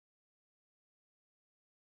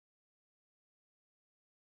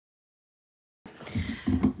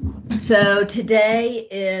So today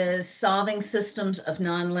is solving systems of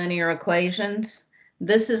nonlinear equations.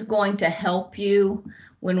 This is going to help you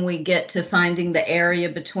when we get to finding the area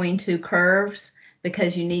between two curves,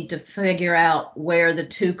 because you need to figure out where the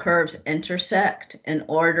two curves intersect in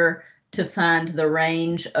order to find the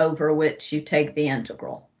range over which you take the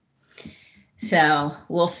integral. So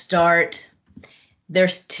we'll start.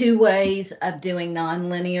 There's two ways of doing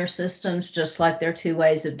nonlinear systems, just like there are two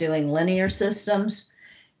ways of doing linear systems.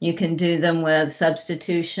 You can do them with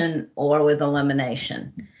substitution or with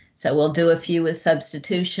elimination. So we'll do a few with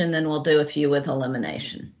substitution, then we'll do a few with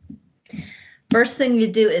elimination. First thing you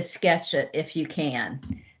do is sketch it if you can.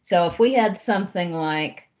 So if we had something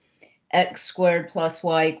like x squared plus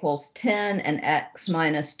y equals 10 and x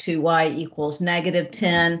minus 2y equals negative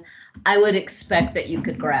 10, I would expect that you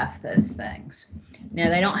could graph those things. Now,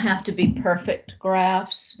 they don't have to be perfect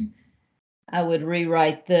graphs. I would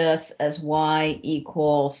rewrite this as y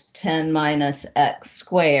equals 10 minus x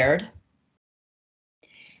squared.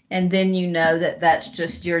 And then you know that that's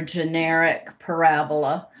just your generic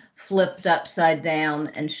parabola flipped upside down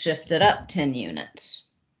and shifted up 10 units.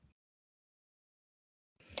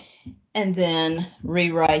 And then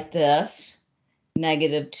rewrite this,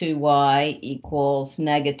 negative 2y equals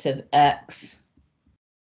negative x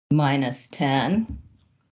minus 10.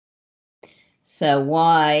 So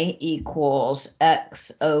y equals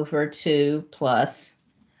x over 2 plus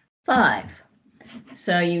 5.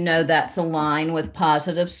 So you know that's a line with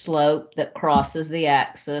positive slope that crosses the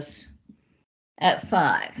axis at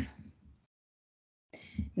 5.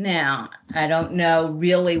 Now, I don't know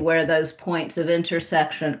really where those points of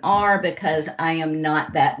intersection are because I am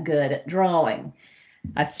not that good at drawing.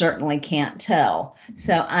 I certainly can't tell.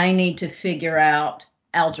 So I need to figure out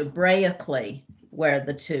algebraically where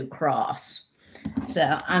the two cross.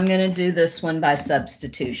 So I'm going to do this one by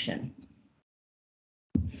substitution.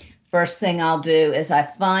 First thing I'll do is I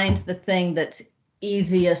find the thing that's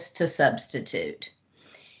easiest to substitute.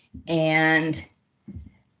 And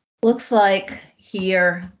looks like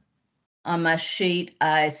here on my sheet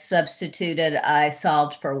I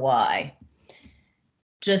solved for y.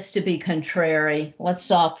 Just to be contrary, let's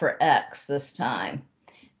solve for x this time.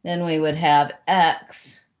 Then we would have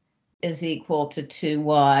x is equal to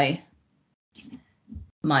 2y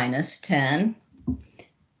minus 10.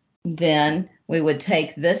 Then we would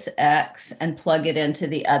take this x and plug it into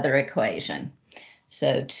the other equation.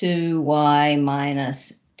 So 2y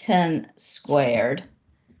minus 10 squared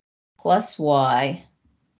plus y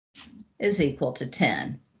is equal to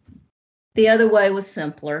 10. The other way was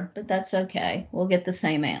simpler, but that's okay. We'll get the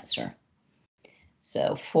same answer.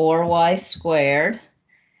 So 4y squared,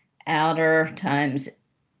 outer times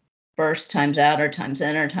first times outer times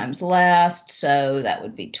inner times last, so that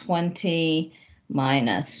would be 20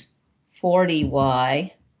 minus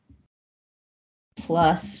 40y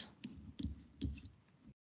plus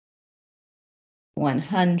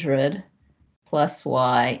 100 plus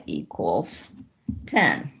y equals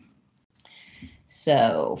 10.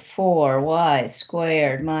 So 4y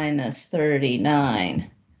squared minus 39y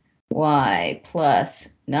plus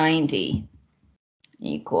 90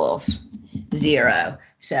 equals 0.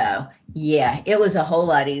 So yeah, it was a whole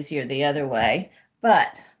lot easier the other way,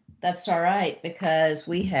 but that's all right because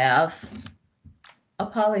we have a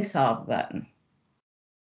polysolve button.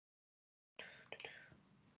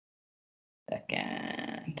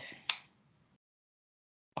 Second.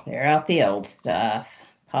 Clear out the old stuff.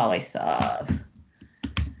 Polysolve.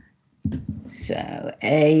 So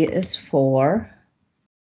A is 4.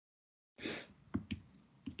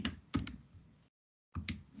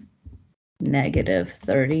 Negative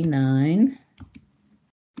 39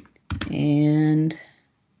 and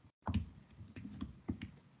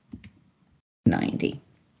 90.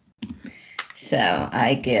 So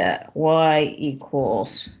I get y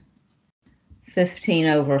equals 15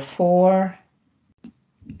 over 4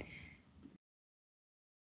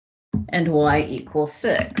 and y equals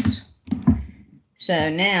 6. So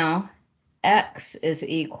now x is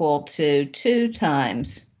equal to 2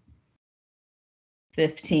 times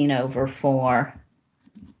 15 over 4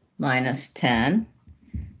 minus 10.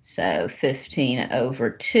 So 15 over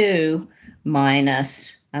 2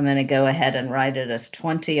 minus, I'm going to go ahead and write it as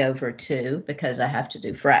 20 over 2 because I have to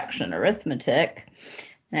do fraction arithmetic.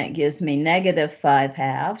 That gives me negative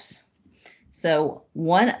 5/2. So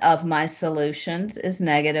one of my solutions is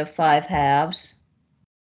negative 5/2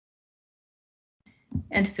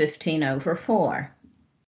 and 15 over 4.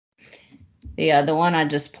 The other one, I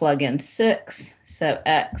just plug in 6. So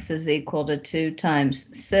x is equal to 2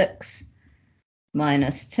 times 6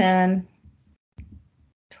 minus 10.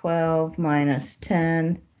 12 minus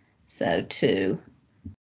 10, So 2,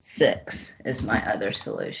 6 is my other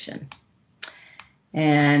solution.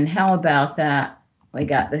 And how about that? We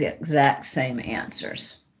got the exact same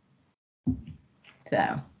answers.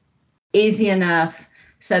 So easy enough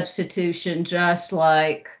substitution, just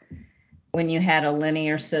like when you had a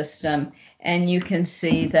linear system. And you can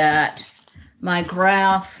see that my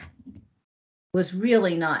graph was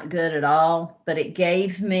really not good at all, but it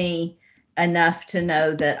gave me enough to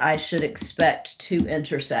know that I should expect 2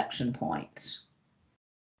 intersection points.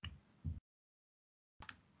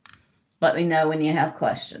 Let me know when you have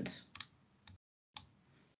questions.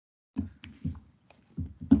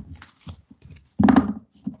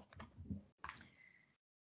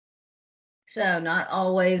 So not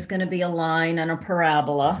always going to be a line and a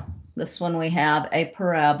parabola. This one we have a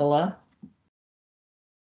parabola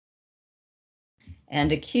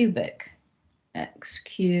and a cubic. X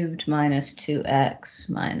cubed minus 2x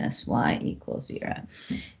minus y equals 0.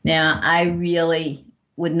 Now, I really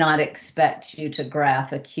would not expect you to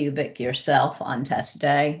graph a cubic yourself on test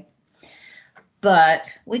day,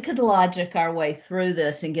 but we could logic our way through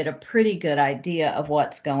this and get a pretty good idea of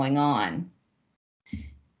what's going on,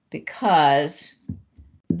 because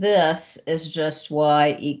this is just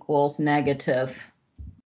y equals negative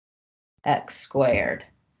x squared.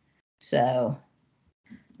 So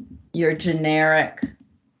your generic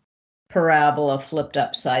parabola flipped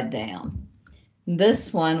upside down.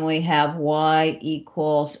 This one we have y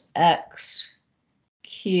equals x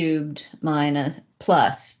cubed minus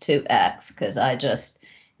plus 2x, because I just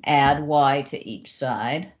add y to each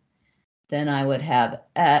side. Then I would have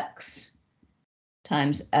x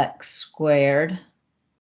times x squared.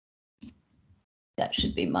 That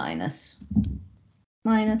should be minus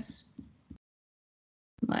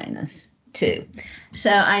 2. So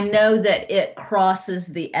I know that it crosses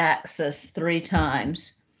the axis 3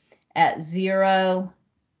 times at 0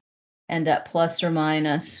 and at plus or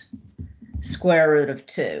minus square root of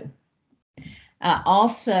 2. I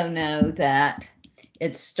also know that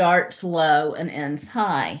it starts low and ends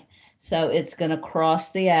high. So it's going to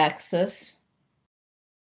cross the axis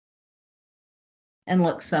and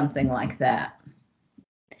look something like that.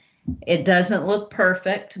 It doesn't look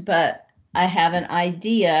perfect, but I have an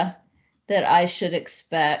idea that I should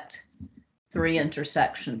expect 3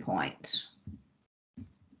 intersection points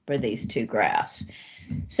for these 2 graphs.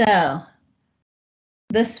 So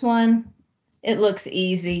this one, it looks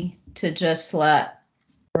easy to just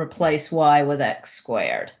replace y with x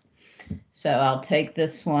squared. So I'll take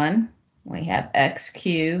this one. We have x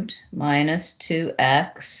cubed minus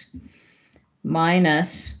 2x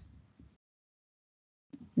minus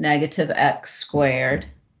negative x squared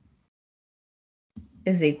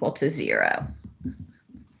is equal to 0.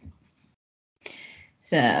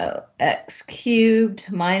 So x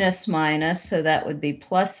cubed minus minus, so that would be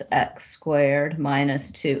plus x squared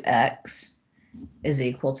minus 2x is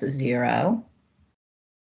equal to 0.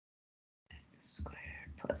 X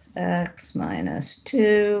squared plus x minus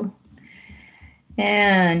 2.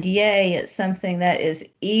 And yay, it's something that is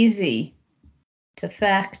easy to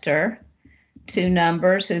factor. 2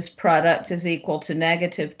 numbers whose product is equal to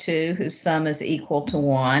negative 2, whose sum is equal to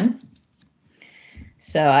 1.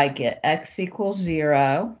 So I get x equals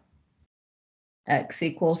 0, x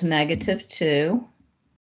equals negative 2,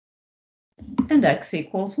 and x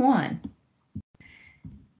equals 1.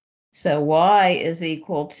 So y is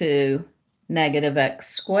equal to negative x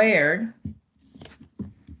squared.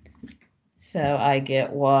 So I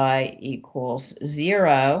get y equals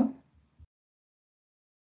 0.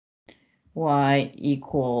 Y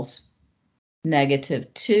equals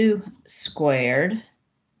negative 2 squared,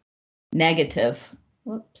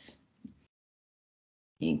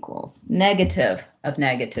 equals negative of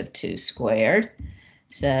negative 2 squared.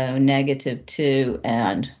 So negative 2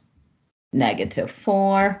 and negative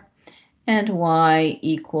 4. And y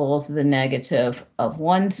equals the negative of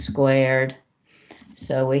 1 squared.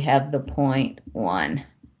 So we have the point 1,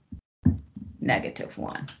 negative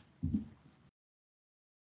 1.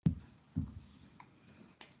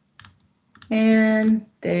 And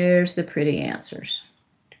there's the pretty answers.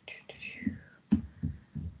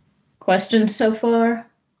 Questions so far?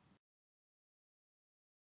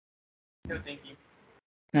 No, thank you.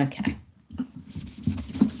 Okay.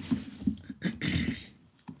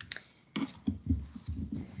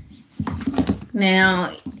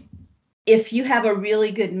 Now, if you have a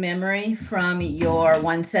really good memory from your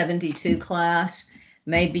 172 class,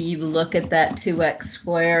 maybe you look at that 2x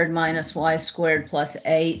squared minus y squared plus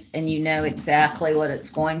 8 and you know exactly what it's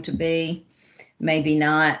going to be. Maybe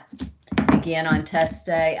not. Again, on test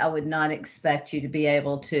day, I would not expect you to be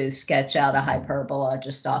able to sketch out a hyperbola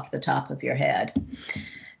just off the top of your head.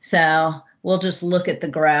 So we'll just look at the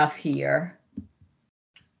graph here.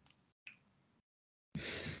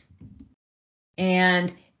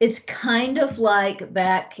 And it's kind of like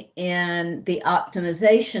back in the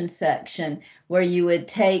optimization section where you would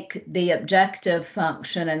take the objective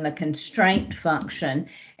function and the constraint function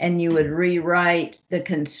and you would rewrite the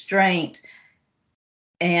constraint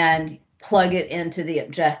and plug it into the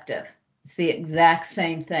objective. It's the exact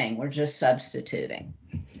same thing. We're just substituting.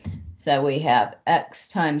 So we have x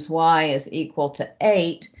times y is equal to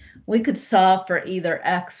 8. We could solve for either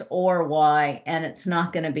x or y, and it's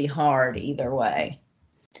not going to be hard either way.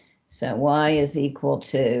 So y is equal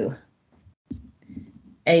to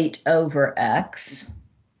 8 over x.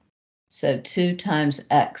 So 2 times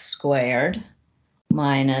x squared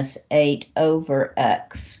minus 8 over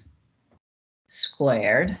x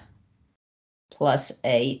squared plus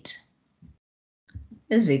 8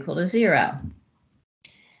 is equal to 0.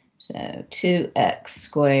 So 2x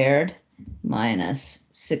squared minus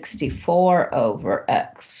 64 over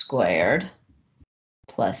x squared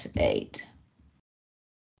plus 8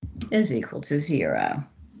 is equal to 0.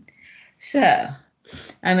 So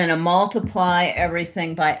I'm going to multiply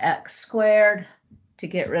everything by x squared to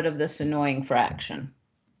get rid of this annoying fraction.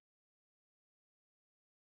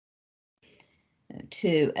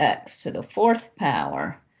 2x to the 4th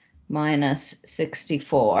power minus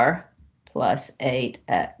 64 plus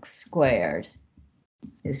 8x squared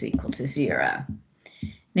is equal to 0.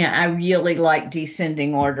 Now, I really like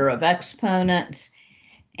descending order of exponents,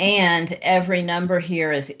 and every number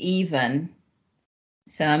here is even.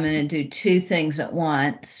 So I'm going to do two things at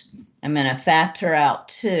once. I'm going to factor out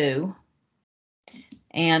 2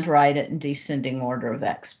 and write it in descending order of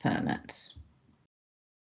exponents.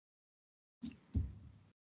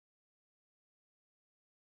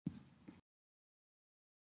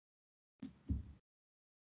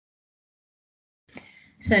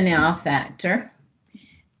 So now I'll factor.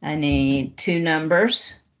 I need two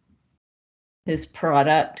numbers whose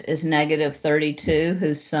product is negative 32,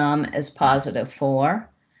 whose sum is positive 4.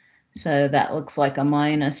 So that looks like a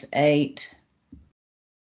minus 8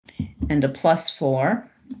 and a plus 4.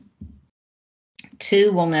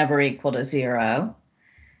 2 will never equal to 0.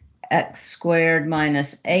 X squared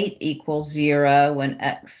minus 8 equals 0 when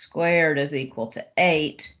x squared is equal to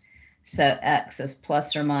 8. So x is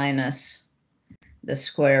plus or minus the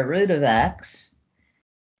square root of x.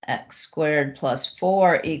 X squared plus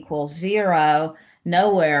 4 equals 0,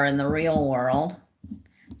 nowhere in the real world.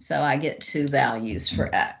 So I get two values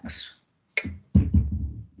for x.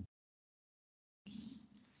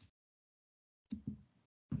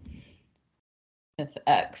 If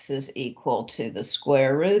x is equal to the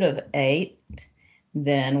square root of 8,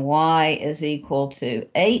 then y is equal to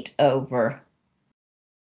 8 over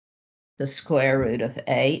the square root of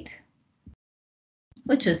 8,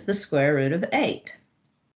 which is the square root of 8.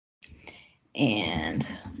 And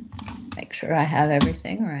make sure I have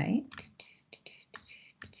everything right.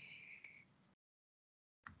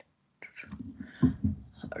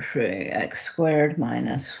 X squared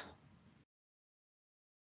minus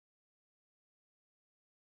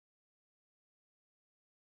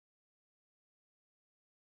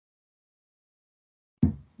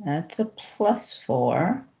that's a plus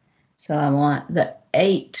 4. So I want the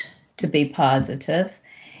 8 to be positive.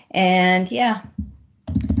 And yeah,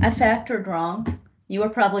 I factored wrong. You were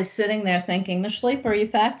probably sitting there thinking, Ms. Schleeper, you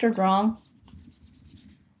factored wrong.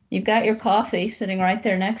 You've got your coffee sitting right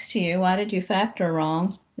there next to you. Why did you factor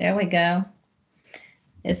wrong? There we go.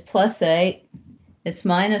 It's plus 8. It's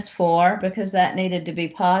minus 4 because that needed to be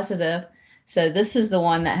positive. So this is the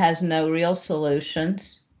one that has no real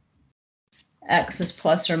solutions. X is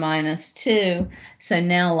plus or minus 2. So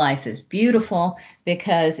now life is beautiful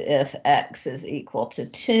because if x is equal to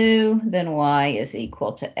 2, then y is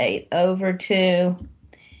equal to 8 over 2.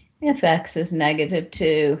 If x is negative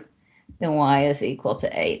 2, then y is equal to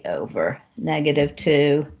 8 over negative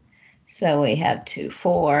 2. So we have 2,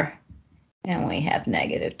 4, and we have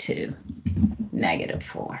negative 2, negative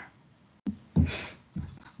 4.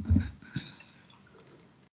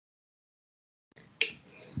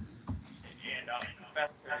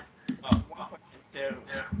 Professor, one question. So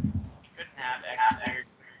you couldn't have x squared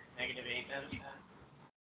negative 8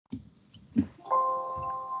 then?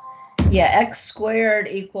 Yeah, x squared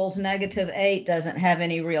equals negative 8 doesn't have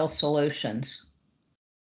any real solutions.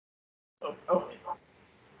 Okay.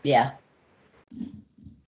 Yeah.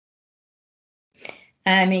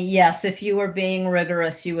 I mean, yes, if you were being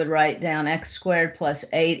rigorous, you would write down x squared plus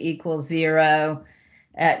 8 equals 0.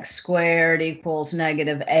 x squared equals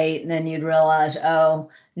 -8, and then you'd realize, oh,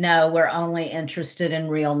 no, we're only interested in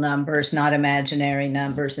real numbers, not imaginary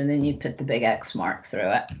numbers, and then you'd put the big X mark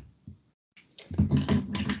through it.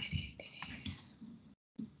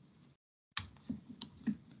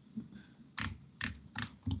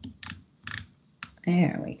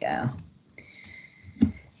 There we go.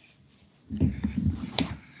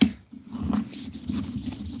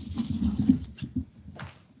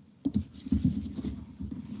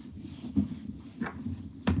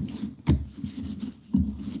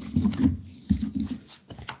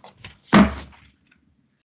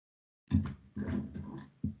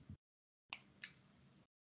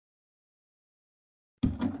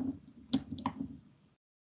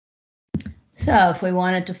 So if we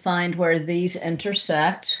wanted to find where these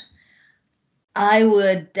intersect, I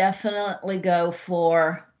would definitely go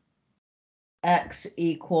for x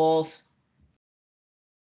equals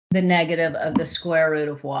the negative of the square root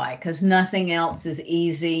of y, because nothing else is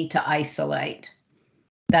easy to isolate.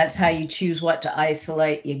 That's how you choose what to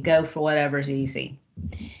isolate. You go for whatever's easy.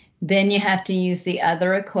 Then you have to use the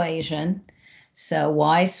other equation. So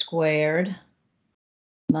y squared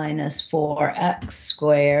minus 4x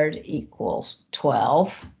squared equals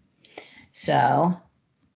 12. So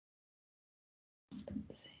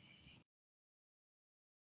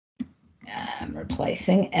I'm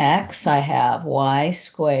replacing x. I have y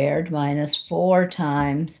squared minus 4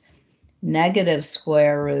 times negative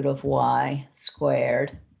square root of y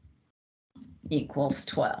squared equals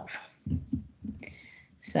 12.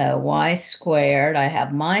 So y squared, I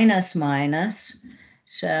have minus minus.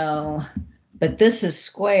 So, but this is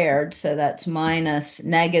squared, so that's minus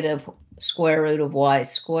negative square root of y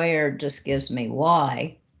squared just gives me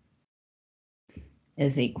y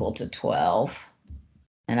is equal to 12.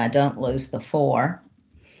 And I don't lose the 4.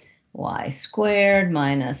 Y squared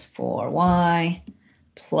minus 4y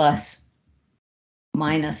plus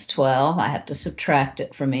minus 12, I have to subtract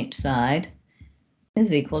it from each side,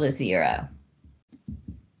 is equal to 0.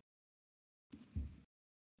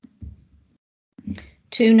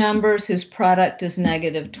 Two numbers whose product is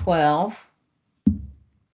 -12,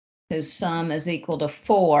 whose sum is equal to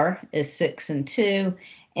 4 is 6 and 2,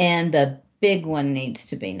 and the big one needs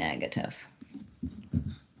to be negative.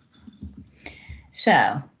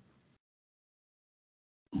 So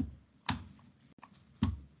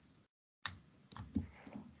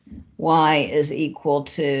y is equal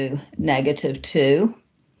to -2,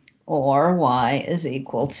 or y is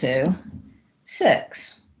equal to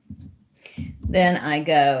 6. Then I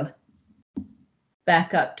go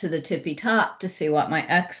back up to the tippy top to see what my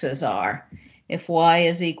x's are. If y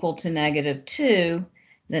is equal to -2,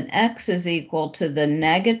 then x is equal to the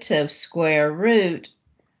negative square root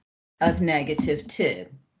of -2.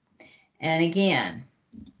 And again,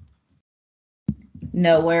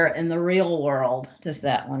 nowhere in the real world does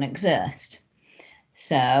that one exist.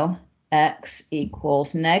 So x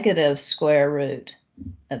equals negative square root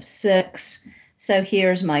of 6. So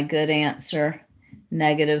here's my good answer,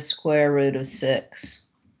 negative square root of 6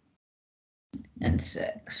 and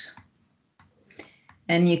 6.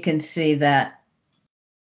 And you can see that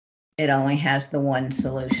it only has the one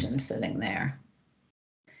solution sitting there.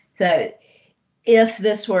 So if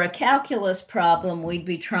this were a calculus problem, we'd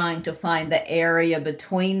be trying to find the area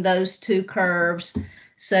between those two curves.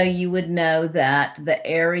 So you would know that the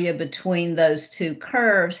area between those two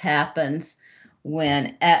curves happens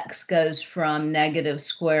when x goes from negative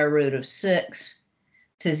square root of 6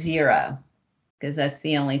 to 0, because that's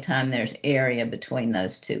the only time there's area between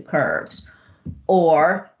those two curves.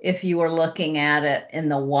 Or if you were looking at it in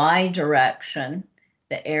the y direction,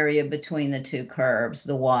 the area between the two curves,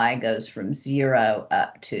 the y goes from 0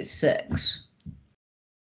 up to 6.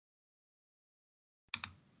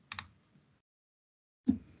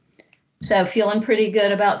 So feeling pretty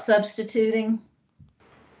good about substituting?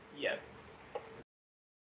 Yes.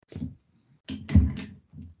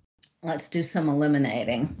 Let's do some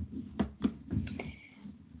eliminating.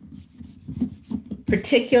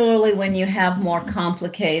 Particularly when you have more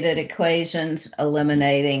complicated equations,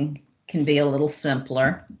 eliminating can be a little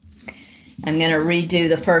simpler. I'm going to redo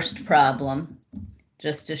the first problem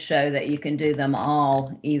just to show that you can do them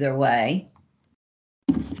all either way.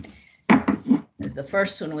 Because the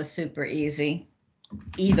first one was super easy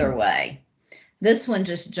either way. This one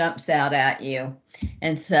just jumps out at you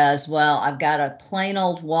and says, well, I've got a plain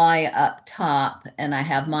old y up top and I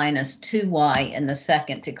have minus 2y in the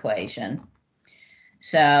second equation.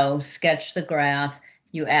 So sketch the graph.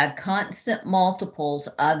 You add constant multiples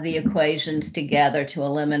of the equations together to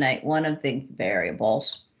eliminate one of the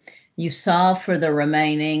variables. You solve for the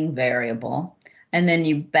remaining variable. and then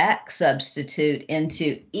you back substitute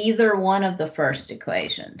into either one of the first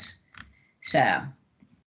equations. So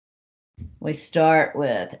we start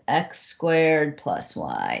with x squared plus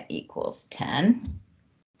y equals 10.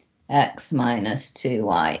 X minus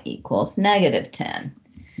 2y equals negative 10.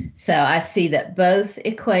 So I see that both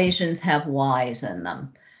equations have y's in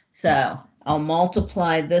them. So I'll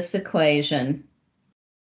multiply this equation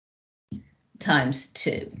times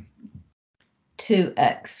 2.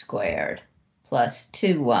 2x squared plus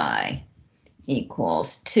 2y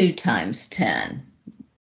equals 2 times 10.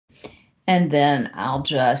 And then I'll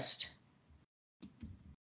just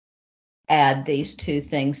add these two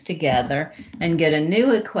things together and get a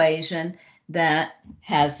new equation that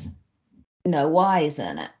has no y's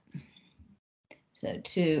in it. So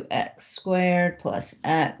 2x squared plus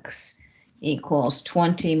x equals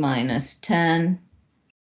 20 minus 10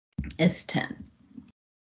 is 10.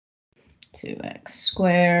 2x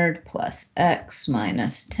squared plus x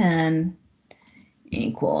minus 10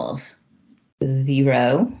 equals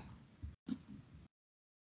 0.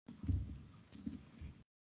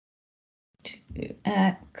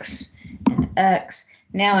 2x and x.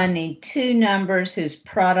 Now I need two numbers whose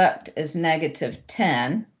product is negative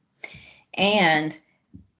 10. And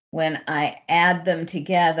when I add them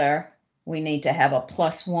together, we need to have a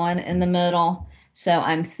plus 1 in the middle. So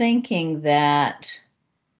I'm thinking that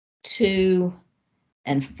 2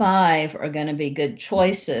 and 5 are going to be good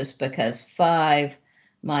choices because 5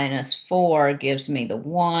 minus 4 gives me the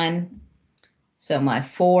 1. So my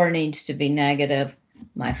 4 needs to be negative.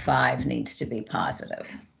 My 5 needs to be positive.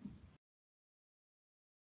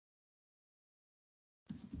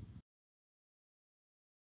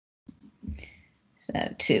 So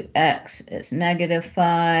 2x is negative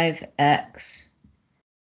 5, x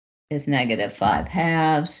is negative 5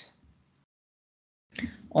 halves,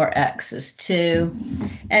 or x is 2.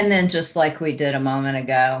 And then just like we did a moment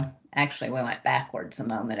ago, actually we went backwards a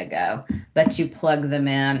moment ago, but you plug them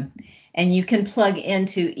in, and you can plug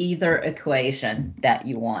into either equation that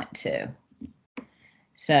you want to.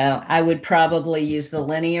 So I would probably use the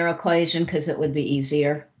linear equation because it would be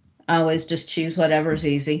easier. I always just choose whatever's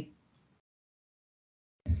easy.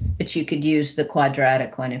 But you could use the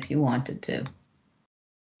quadratic one if you wanted to.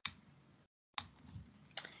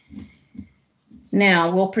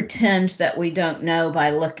 Now we'll pretend that we don't know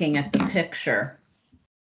by looking at the picture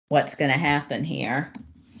what's going to happen here.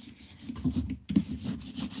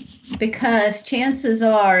 Because chances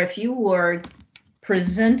are, if you were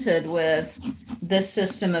presented with this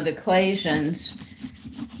system of equations,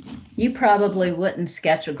 you probably wouldn't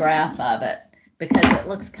sketch a graph of it because it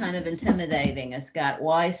looks kind of intimidating. It's got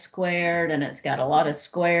y squared and it's got a lot of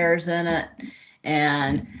squares in it.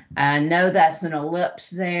 And I know that's an ellipse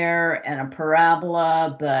there and a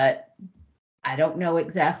parabola, but I don't know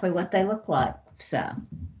exactly what they look like. So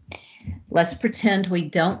let's pretend we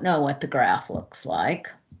don't know what the graph looks like.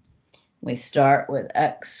 We start with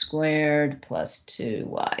x squared plus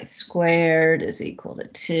 2y squared is equal to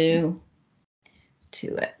 2.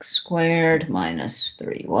 2x squared minus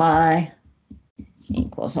 3y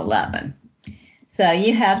equals 11. So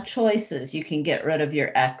you have choices. You can get rid of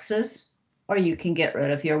your x's or you can get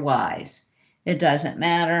rid of your y's. It doesn't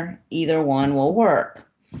matter. Either one will work.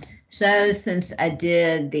 So since I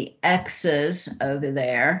did the x's over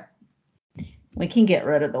there, we can get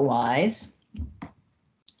rid of the y's.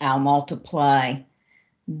 I'll multiply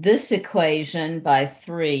this equation by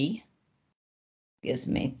 3. Gives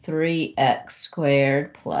me 3x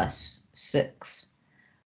squared plus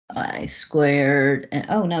 6y squared. And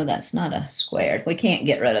oh no, that's not a squared. We can't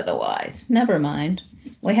get rid of the y's. Never mind.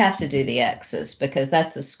 We have to do the x's because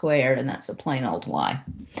that's a squared and that's a plain old y.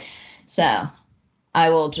 So I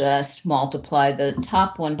will just multiply the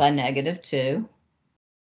top one by negative 2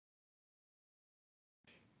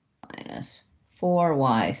 minus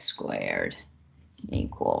 4y squared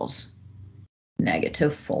equals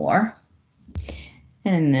negative 4.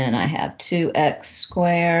 And then I have 2x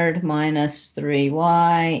squared minus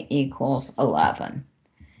 3y equals 11.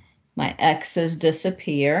 My x's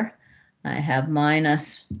disappear. I have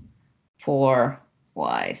minus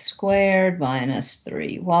 4y squared minus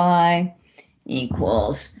 3y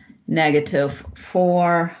equals negative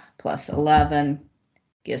 4 plus 11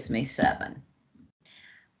 gives me 7.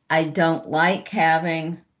 I don't like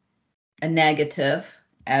having a negative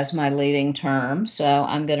as my leading term, so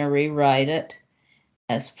I'm going to rewrite it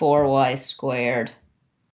as 4y squared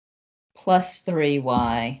plus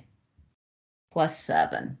 3y plus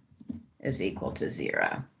 7 is equal to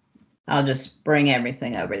 0. I'll just bring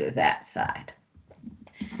everything over to that side.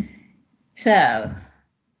 So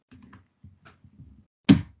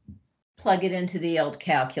plug it into the old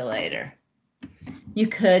calculator. You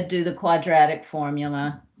could do the quadratic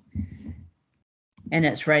formula, and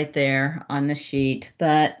it's right there on the sheet,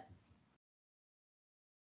 but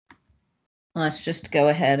let's just go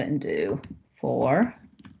ahead and do 4.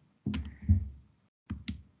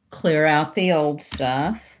 Clear out the old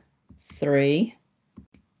stuff. 3.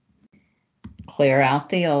 Clear out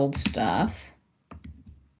the old stuff.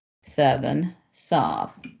 7.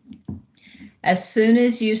 Solve. As soon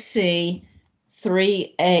as you see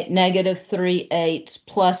negative 3/8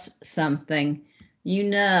 plus something, you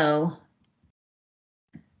know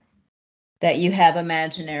that you have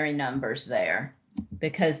imaginary numbers there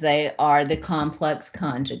because they are the complex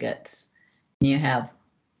conjugates. You have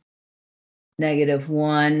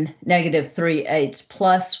 -1, negative 3/8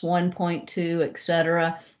 plus 1.2,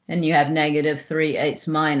 etc. And you have negative 3/8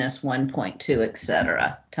 minus 1.2,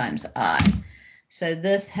 etc. times I. So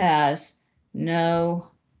this has no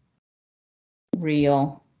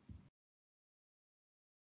real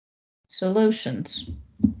solutions.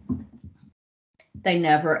 They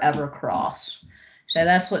never ever cross. So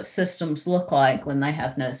that's what systems look like when they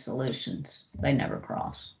have no solutions. They never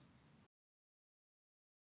cross.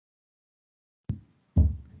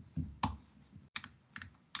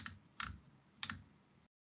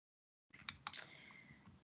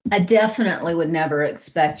 I definitely would never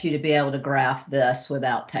expect you to be able to graph this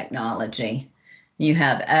without technology. You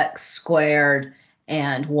have x squared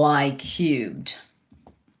and y cubed.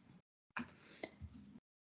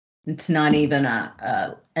 It's not even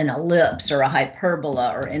an ellipse or a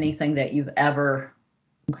hyperbola or anything that you've ever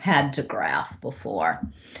had to graph before.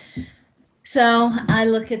 So I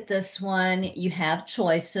look at this one. You have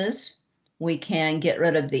choices. We can get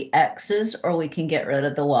rid of the x's or we can get rid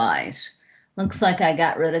of the y's. Looks like I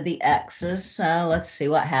got rid of the x's, so let's see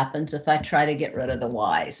what happens if I try to get rid of the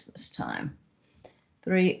y's this time.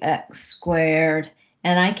 3x squared,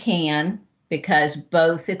 and I can because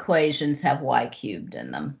both equations have y cubed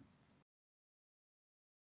in them.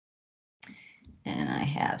 And I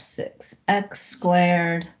have 6x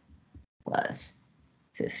squared plus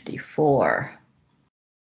 54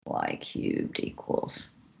 y cubed equals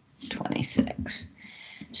 26.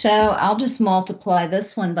 So I'll just multiply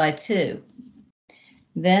this one by 2.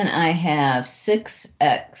 Then I have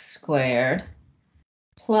 6x squared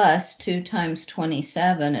plus 2 times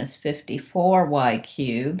 27 is 54y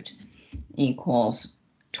cubed equals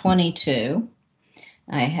 22.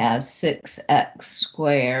 I have 6x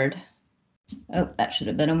squared, oh, that should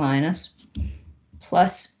have been a minus,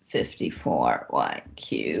 plus 54y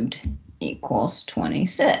cubed equals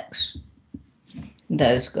 26.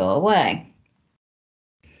 Those go away.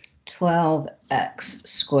 12x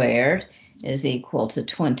squared is equal to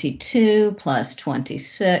 22 plus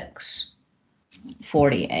 26,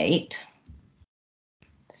 48.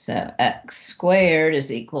 So x squared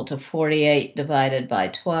is equal to 48 divided by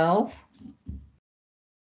 12.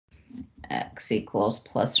 X equals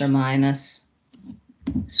plus or minus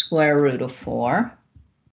square root of 4.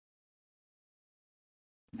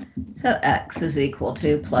 So x is equal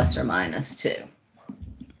to plus or minus 2.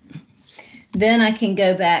 Then I can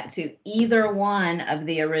go back to either one of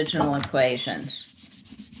the original equations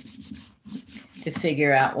to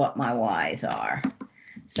figure out what my y's are.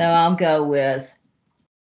 So I'll go with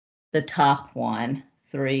the top one,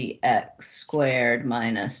 3x squared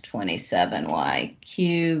minus 27y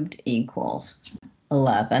cubed equals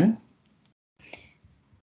 11.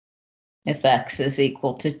 If x is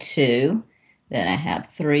equal to 2, then I have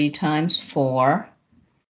 3 times 4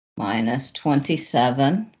 minus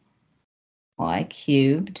 27 y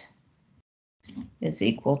cubed is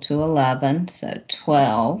equal to 11, so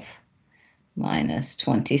 12 minus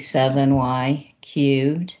 27y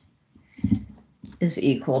cubed is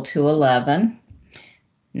equal to 11.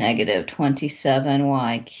 Negative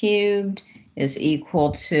 27y cubed is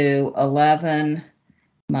equal to 11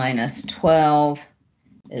 minus 12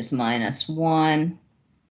 is minus 1.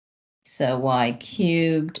 So y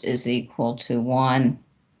cubed is equal to 1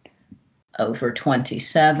 over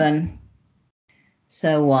 27.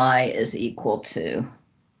 So y is equal to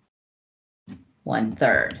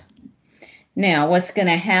 1/3. Now, what's going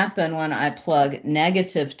to happen when I plug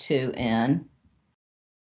negative 2 in?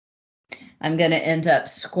 I'm going to end up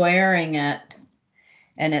squaring it,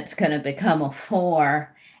 and it's going to become a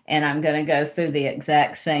 4, and I'm going to go through the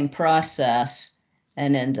exact same process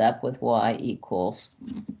and end up with y equals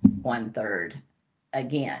 1/3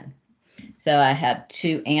 again. So I have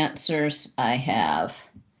 2 answers. I have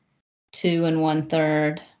 2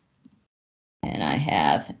 1/3, and I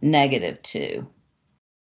have negative 2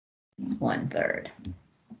 1/3.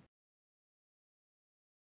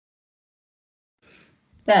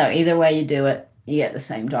 So either way you do it, you get the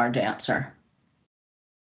same darned answer.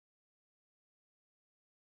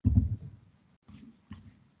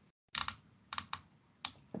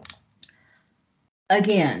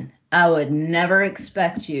 again, I would never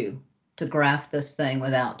expect you to graph this thing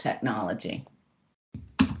without technology.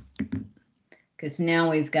 Because now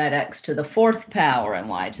we've got x to the 4th power and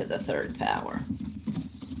y to the 3rd power.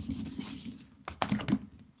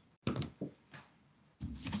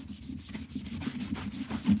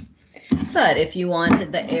 But if you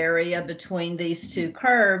wanted the area between these two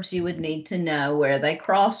curves, you would need to know where they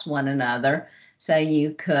cross one another so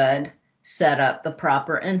you could set up the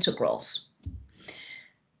proper integrals.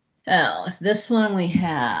 Oh, this one we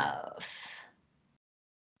have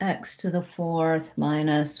x to the 4th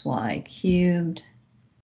minus y cubed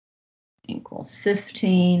equals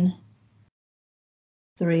 15.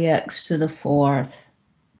 3x to the 4th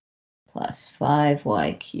plus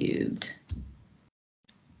 5y cubed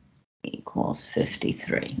equals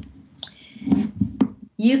 53.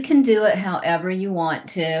 You can do it however you want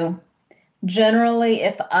to. Generally,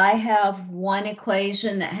 if I have one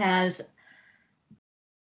equation that has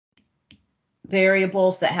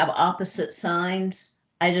variables that have opposite signs,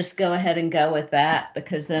 I just go ahead and go with that,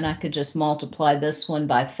 because then I could just multiply this one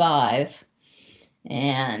by 5.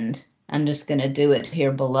 And I'm just going to do it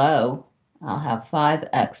here below. I'll have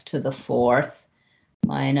 5x to the 4th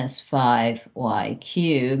minus 5y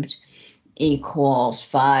cubed equals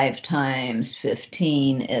 5 times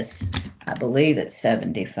 15 is, I believe it's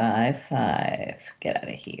 75. 5, get out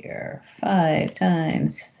of here. 5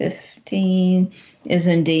 times 15 is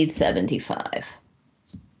indeed 75.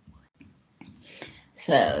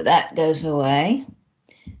 So that goes away.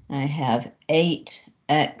 I have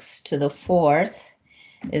 8x to the 4th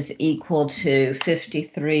is equal to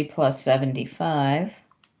 53 plus 75.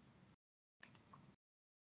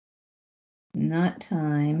 Not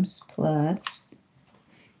times, plus.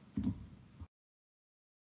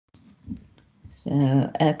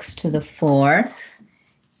 So x to the 4th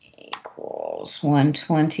equals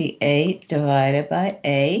 128 divided by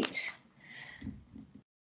 8.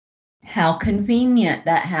 How convenient.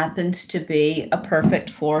 That happens to be a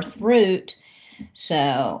perfect 4th root.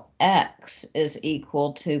 So x is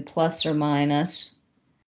equal to plus or minus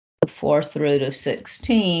the 4th root of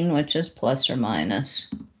 16, which is plus or minus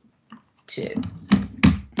 2.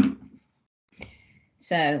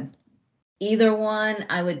 So either one,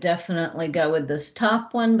 I would definitely go with this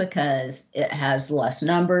top one because it has less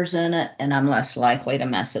numbers in it and I'm less likely to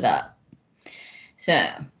mess it up. So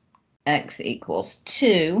x equals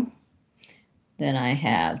 2. Then I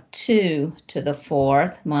have 2 to the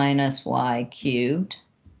 4th minus y cubed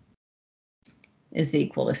is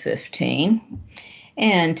equal to 15.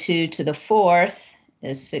 And 2 to the 4th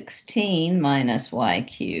is 16 minus y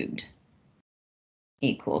cubed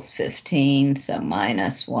equals 15. So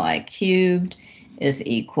minus y cubed is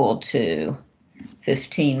equal to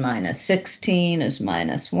 15 minus 16 is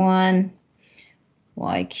minus 1.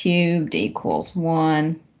 Y cubed equals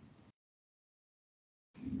 1.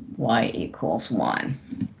 Y equals 1.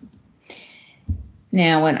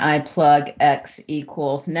 Now when I plug x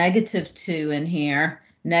equals negative 2 in here,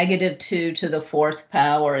 negative 2 to the 4th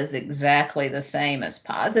power is exactly the same as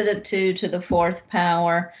positive 2 to the 4th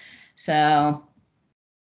power. So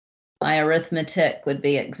my arithmetic would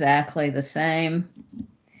be exactly the same.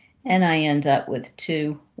 And I end up with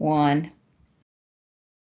 2, 1,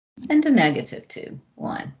 and a negative 2,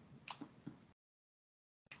 1.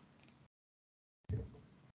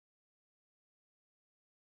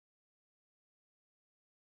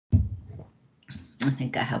 I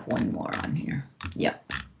think I have one more on here.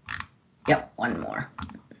 Yep. Yep, one more.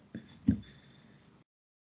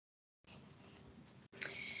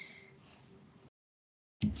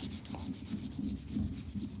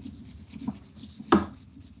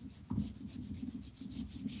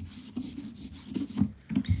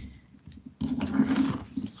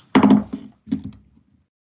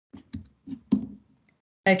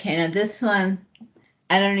 Okay, now this one,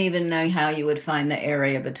 I don't even know how you would find the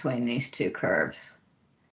area between these two curves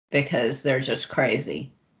because they're just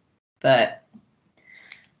crazy, but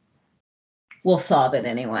we'll solve it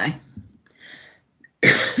anyway.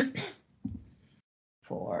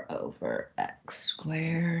 4 over x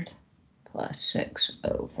squared plus 6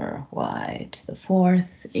 over y to the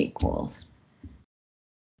 4th equals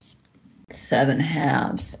 7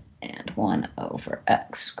 halves and 1 over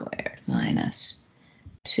x squared minus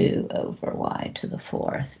 2 over y to the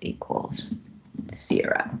 4th equals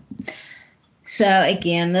 0. So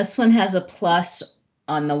again, this one has a plus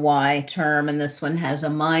on the y term and this one has a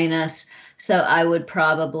minus. So I would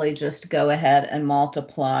probably just go ahead and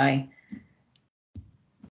multiply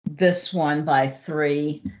this one by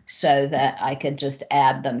 3 so that I could just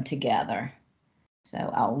add them together. So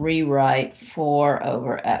I'll rewrite 4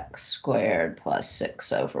 over x squared plus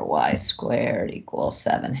 6 over y squared equals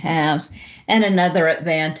 7/2. And another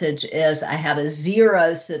advantage is I have a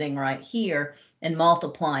 0 sitting right here, and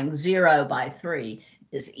multiplying 0 by 3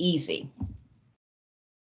 is easy.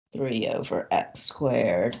 3 over x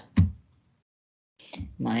squared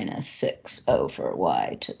minus 6 over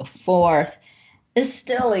y to the 4th is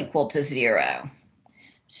still equal to 0.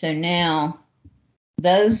 So now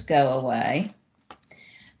those go away.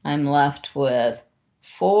 I'm left with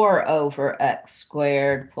 4 over x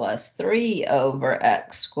squared plus 3 over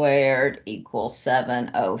x squared equals 7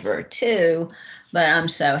 over 2. But I'm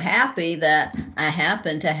so happy that I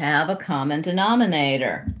happen to have a common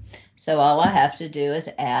denominator. So all I have to do is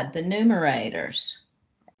add the numerators.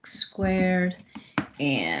 X squared,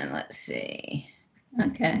 and let's see,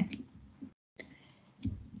 okay,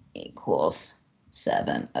 equals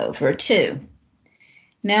 7 over 2.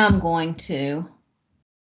 Now I'm going to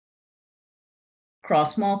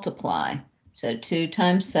cross multiply. So 2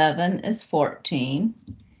 times 7 is 14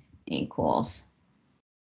 equals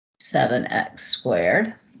 7x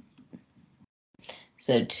squared.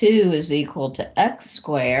 So 2 is equal to x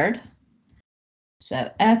squared.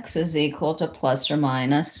 So x is equal to plus or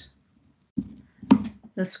minus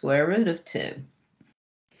the square root of 2.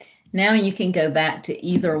 Now you can go back to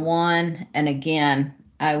either one, and again,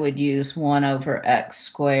 I would use 1 over x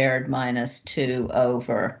squared minus 2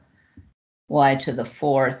 over y to the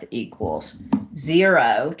 4th equals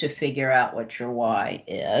 0 to figure out what your y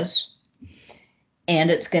is.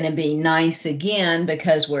 And it's going to be nice again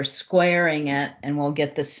because we're squaring it, and we'll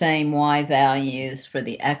get the same y values for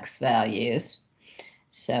the x values.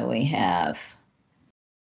 So we have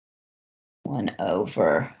 1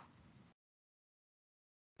 over,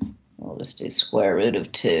 we'll just do square root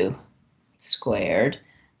of 2 squared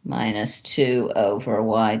minus 2 over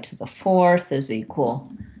y to the 4th is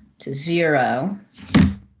equal to 0.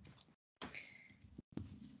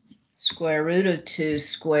 Square root of 2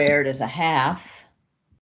 squared is a half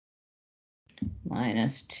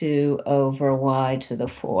minus 2 over y to the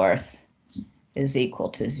 4th is equal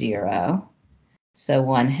to 0. So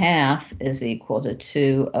 1/2 is equal to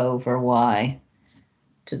 2 over y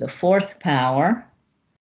to the 4th power.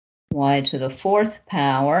 Y to the 4th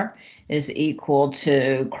power is equal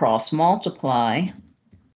to cross multiply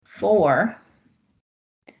 4.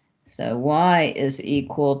 So y is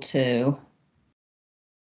equal to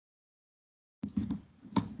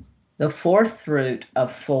the 4th root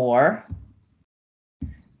of 4,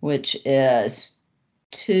 which is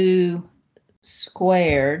 2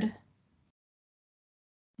 squared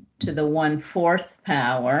to the 1/4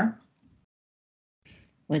 power,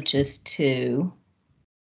 which is 2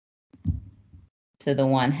 to the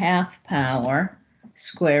 1/2 power,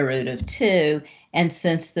 square root of 2. And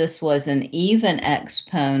since this was an even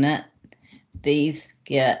exponent, these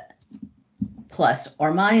get plus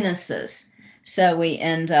or minuses. So we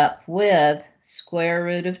end up with square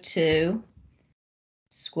root of 2,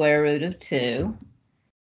 square root of 2,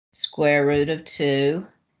 square root of 2,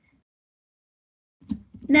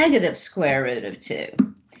 negative square root of 2.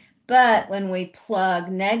 But when we plug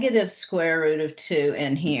negative square root of 2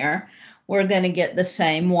 in here, we're going to get the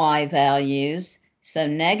same y values. So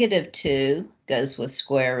negative 2 goes with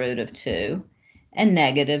square root of 2, and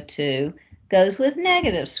negative 2 goes with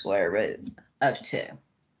negative square root of 2.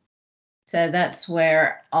 So that's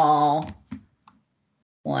where all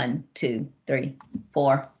 1, 2, 3,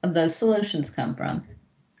 4 of those solutions come from.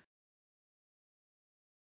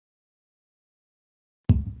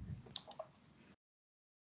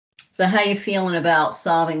 So how are you feeling about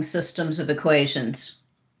solving systems of equations?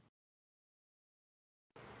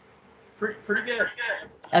 Pretty good.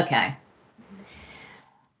 Okay.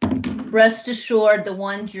 Rest assured, the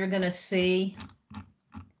ones you're going to see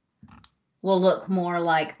will look more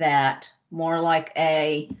like that, more like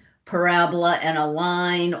a parabola and a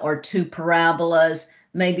line, or 2 parabolas,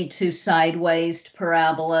 maybe 2 sideways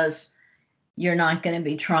parabolas. You're not going to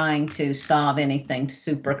be trying to solve anything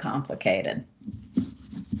super complicated.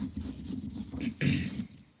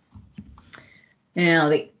 Now,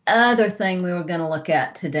 the other thing we were going to look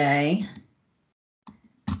at today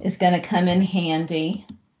is going to come in handy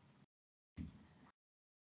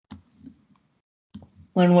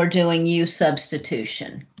when we're doing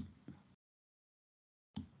U-substitution.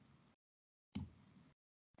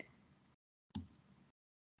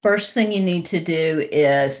 First thing you need to do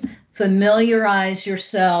is familiarize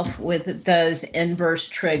yourself with those inverse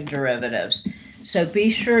trig derivatives. So be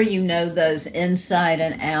sure you know those inside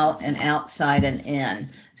and outside and in,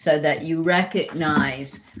 so that you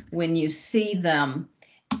recognize when you see them,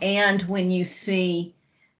 and when you see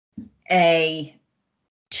a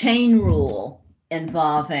chain rule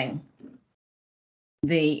involving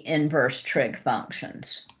the inverse trig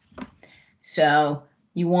functions. So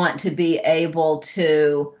you want to be able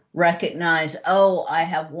to recognize, oh, I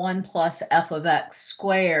have 1 plus f of x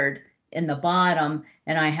squared in the bottom,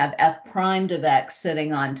 and I have f primed of x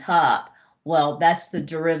sitting on top. Well, that's the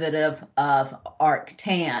derivative of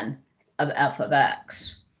arctan of f of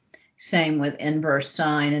x. Same with inverse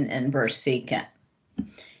sine and inverse secant.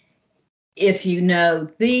 If you know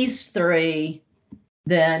these three,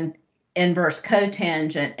 then inverse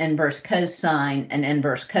cotangent, inverse cosine, and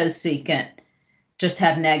inverse cosecant just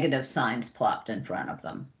have negative signs plopped in front of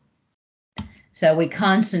them. So we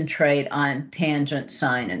concentrate on tangent,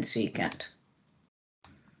 sine, and secant.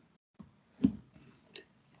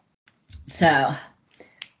 So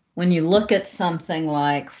when you look at something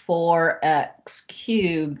like 4x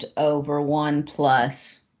cubed over 1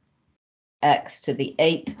 plus x to the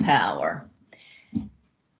 8th power,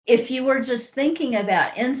 if you were just thinking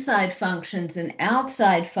about inside functions and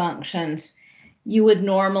outside functions, you would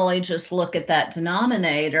normally just look at that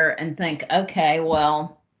denominator and think, okay,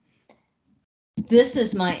 well, this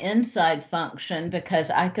is my inside function because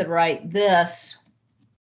I could write this.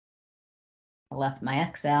 I left my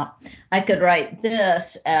x out. I could write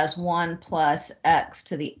this as 1 plus x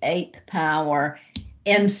to the 8th power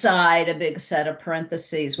inside a big set of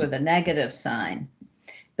parentheses with a negative sign.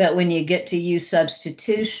 But when you get to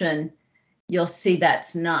U-substitution, you'll see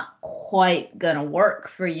that's not quite going to work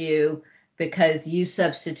for you because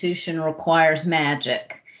U-substitution requires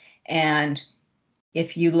magic. And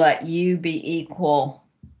if you let U be equal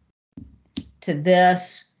to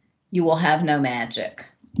this, you will have no magic.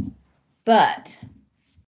 But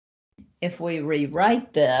if we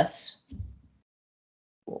rewrite this,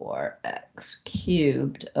 4x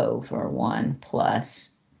cubed over 1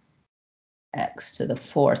 plus x to the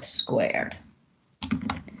 4th squared.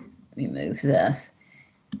 Let me move this.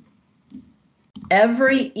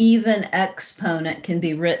 Every even exponent can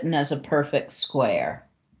be written as a perfect square.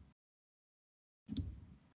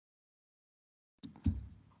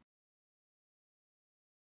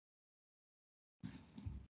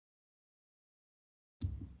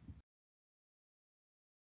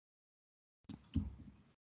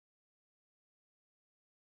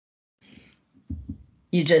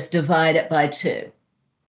 You just divide it by 2.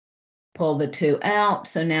 Pull the 2 out,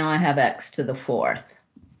 so now I have x to the 4th.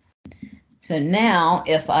 So now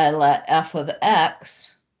if I let f of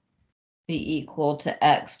x be equal to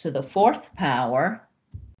x to the 4th power,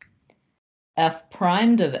 f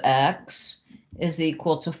primed of x is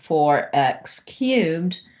equal to 4x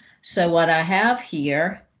cubed. So what I have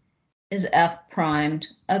here is f primed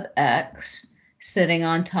of x sitting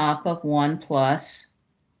on top of 1 plus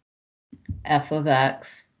f of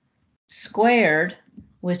x squared,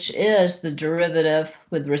 which is the derivative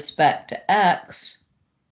with respect to x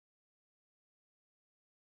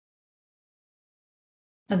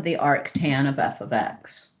of the arctan of f of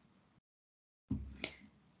x.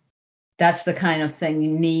 That's the kind of thing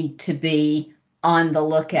you need to be on the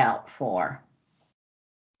lookout for.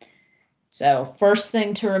 So first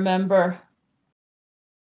thing to remember,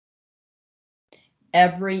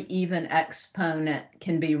 every even exponent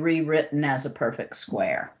can be rewritten as a perfect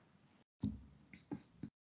square.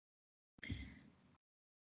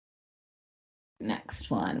 Next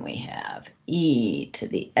one we have e to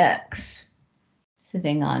the x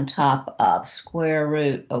sitting on top of square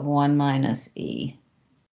root of 1 minus e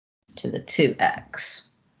to the 2x.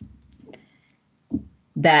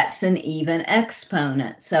 That's an even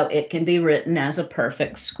exponent, so it can be written as a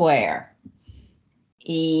perfect square.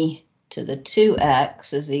 E to the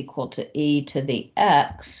 2x is equal to e to the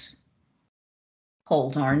x, whole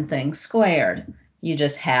darn thing squared. You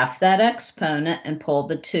just half that exponent and pull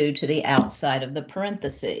the 2 to the outside of the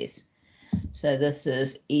parentheses. So this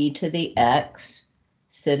is e to the x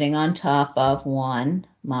sitting on top of 1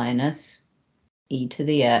 minus e to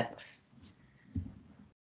the x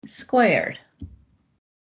squared.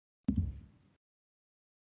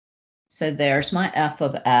 So there's my f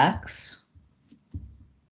of x.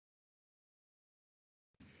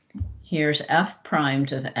 Here's f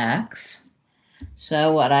primed of x.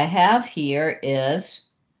 So what I have here is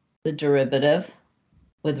the derivative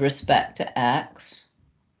with respect to x,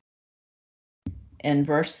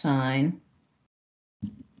 inverse sine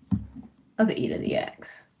of e to the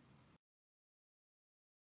x.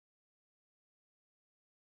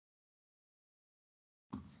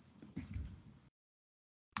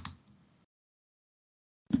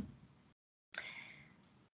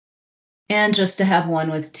 And just to have one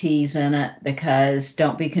with t's in it, because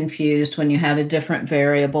don't be confused when you have a different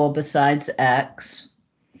variable besides x.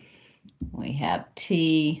 We have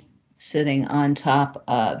t sitting on top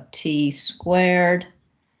of t squared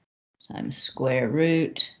times square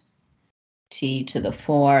root t to the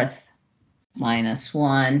fourth minus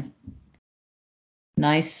 1.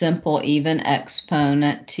 Nice, simple, even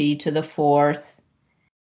exponent. T to the fourth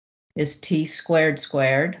is t squared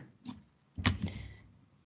squared.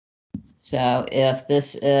 So if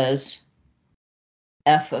this is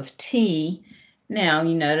f of t, now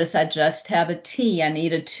you notice I just have a t. I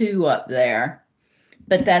need a 2 up there.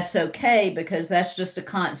 But that's okay because that's just a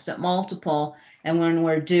constant multiple. And when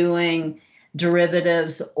we're doing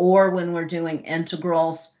derivatives or when we're doing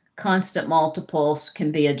integrals, constant multiples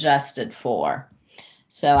can be adjusted for.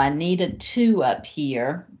 So I need a 2 up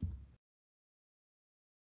here.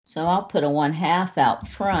 So I'll put a 1/2 out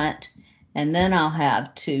front, and then I'll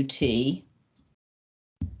have 2t,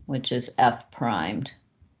 which is f primed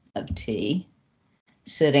of t,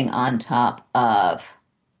 sitting on top of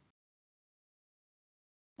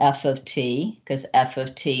f of t, because f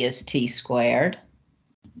of t is t squared,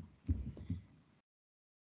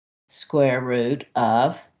 square root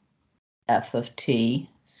of f of t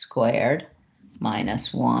squared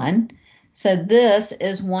minus 1. So this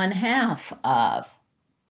is 1/2 of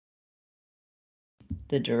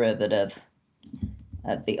the derivative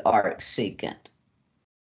of the arcsecant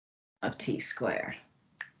of t squared.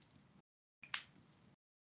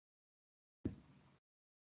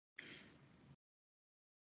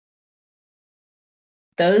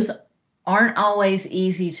 Those aren't always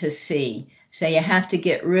easy to see, so you have to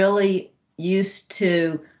get really used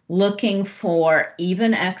to looking for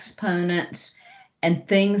even exponents and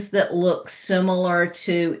things that look similar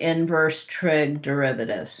to inverse trig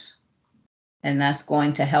derivatives. And that's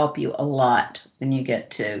going to help you a lot when you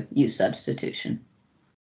get to U-substitution.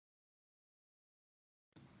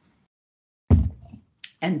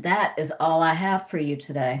 And that is all I have for you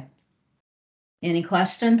today. Any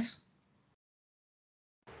questions?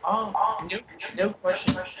 No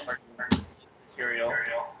question material.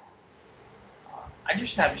 I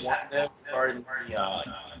just have one note regarding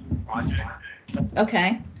the project.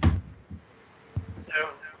 Okay. So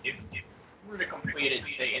if you were to complete it,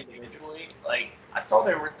 say, individually, like, I saw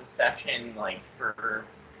there was a section, like, for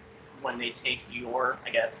when they take your, I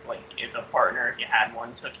guess, like, if a partner, if you had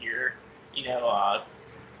one, took your,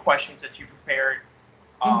 questions that you prepared,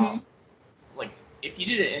 like, if you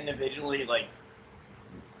did it individually, like,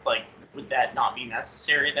 would that not be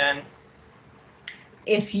necessary then?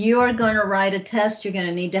 If you're going to write a test, you're going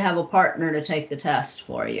to need to have a partner to take the test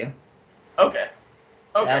for you. Okay.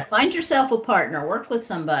 Okay. So find yourself a partner. Work with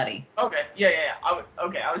somebody. Okay. Yeah. I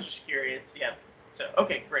was just curious. Yeah. So,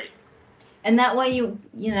 okay, great. And that way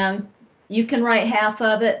you can write half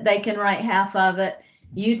of it. They can write half of it.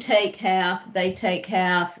 You take half, they take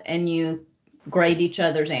half, and you grade each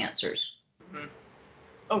other's answers. Mm-hmm.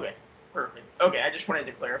 Okay. Perfect. Okay. I just wanted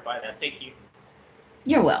to clarify that. Thank you.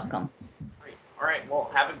 You're welcome. Great. All right.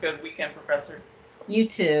 Well, have a good weekend, Professor. You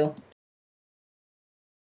too.